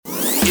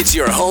It's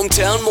your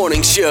hometown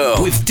morning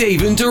show with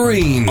Dave and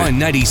Doreen on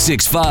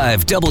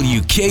 96.5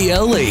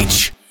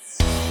 WKLH.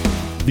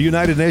 The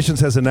United Nations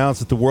has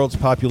announced that the world's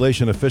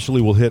population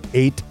officially will hit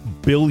 8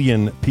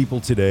 billion people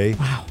today.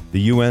 Wow.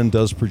 The UN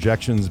does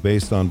projections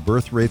based on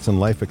birth rates and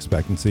life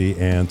expectancy,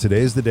 and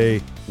today is the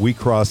day we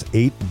cross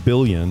 8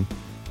 billion,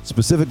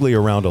 specifically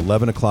around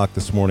 11 o'clock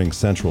this morning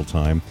Central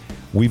Time.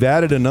 We've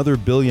added another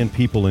billion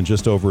people in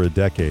just over a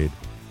decade.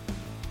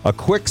 A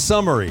quick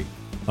summary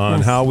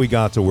on how we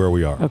got to where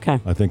we are. Okay.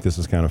 I think this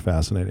is kind of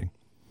fascinating.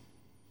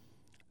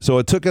 So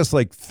it took us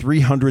like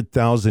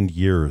 300,000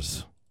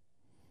 years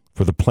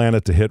for the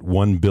planet to hit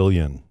 1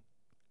 billion.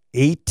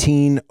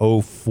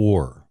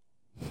 1804.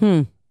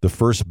 The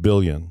first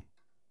billion.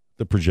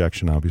 The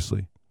projection,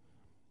 obviously.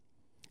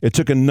 It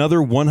took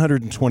another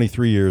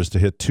 123 years to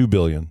hit 2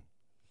 billion.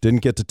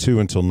 Didn't get to 2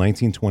 until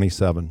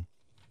 1927.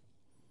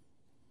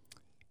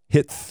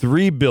 Hit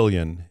 3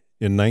 billion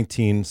in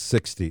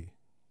 1960.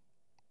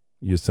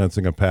 You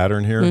sensing a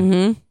pattern here?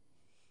 Mm-hmm.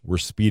 We're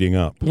speeding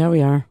up. Yeah,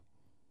 we are.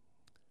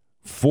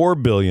 4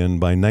 billion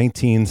by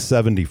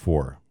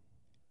 1974.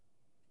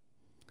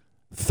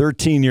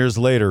 13 years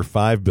later,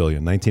 5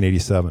 billion,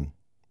 1987.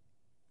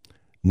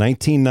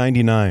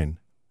 1999,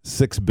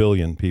 6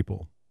 billion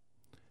people.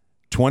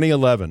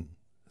 2011,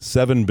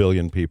 7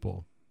 billion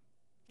people.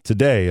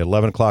 Today, at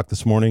 11 o'clock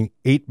this morning,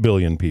 8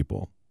 billion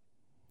people.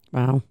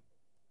 Wow.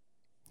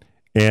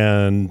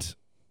 And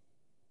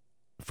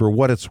for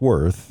what it's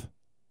worth,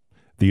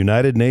 the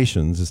United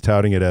Nations is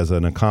touting it as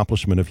an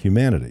accomplishment of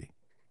humanity.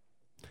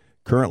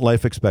 Current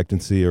life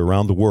expectancy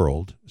around the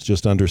world is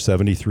just under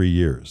 73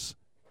 years.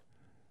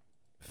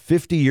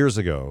 50 years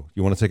ago,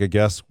 you want to take a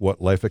guess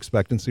what life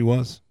expectancy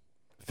was?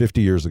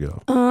 50 years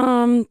ago.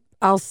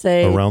 I'll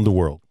say around the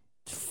world.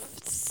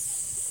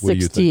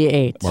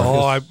 68.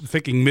 Oh, I'm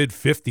thinking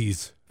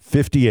mid-50s.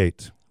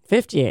 58.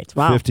 58.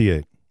 Wow.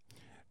 58.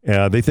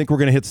 They think we're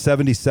going to hit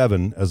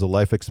 77 as a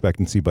life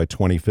expectancy by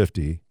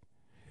 2050.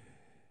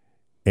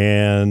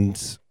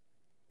 And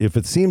if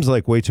it seems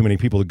like way too many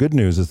people, the good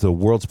news is the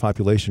world's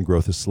population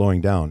growth is slowing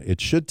down. It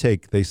should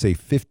take, they say,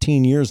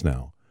 15 years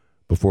now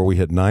before we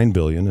hit 9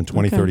 billion in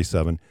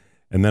 2037,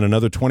 and then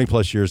another 20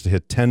 plus years to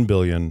hit 10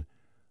 billion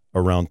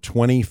around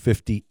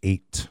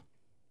 2058.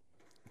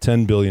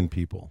 10 billion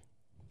people.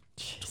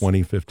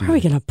 2050. Where are we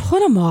going to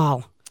put them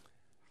all?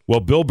 Well,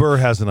 Bill Burr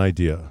has an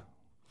idea.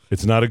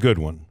 It's not a good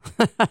one,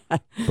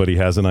 but he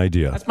has an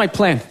idea. That's my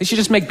plan. They should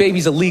just make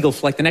babies illegal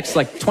for like the next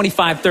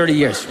 25, 30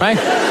 years, right?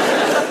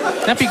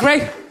 That'd be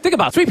great. Think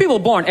about it. 3 people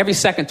born every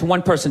second to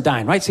 1 person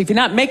dying, right? So if you're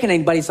not making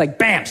anybody, it's like,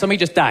 bam, somebody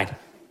just died,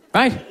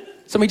 right?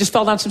 Somebody just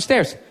fell down some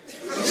stairs.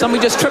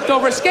 Somebody just tripped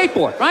over a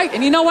skateboard, right?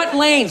 And you know what?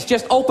 Lanes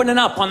just opening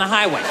up on the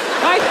highway,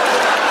 right?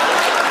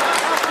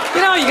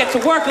 You know, you get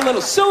to work a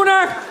little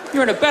sooner.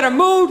 You're in a better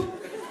mood.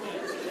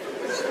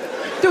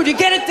 Dude, you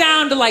get it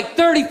down to like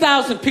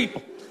 30,000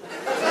 people.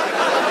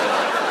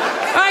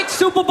 Right?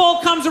 Super Bowl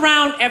comes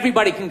around,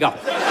 everybody can go.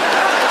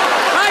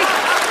 Right?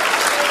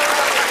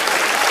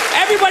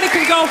 Everybody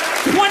can go.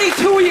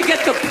 22 you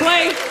get to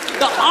play.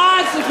 The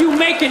odds of you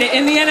making it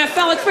in the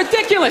NFL, it's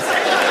ridiculous.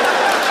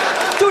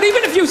 Dude,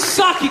 even if you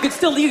suck, you could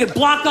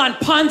block on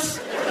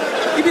punts.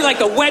 You'd be like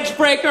the wedge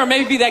breaker, or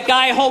maybe be that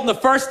guy holding the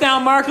first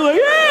down marker, like,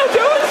 yeah, I'm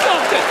doing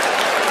something.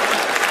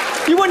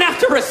 You wouldn't have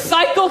to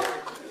recycle.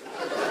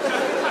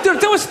 Dude,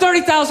 if there was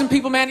 30,000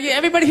 people, man,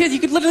 everybody here, you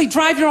could literally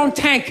drive your own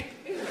tank.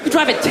 You could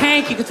drive a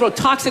tank, you could throw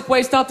toxic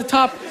waste out the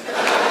top.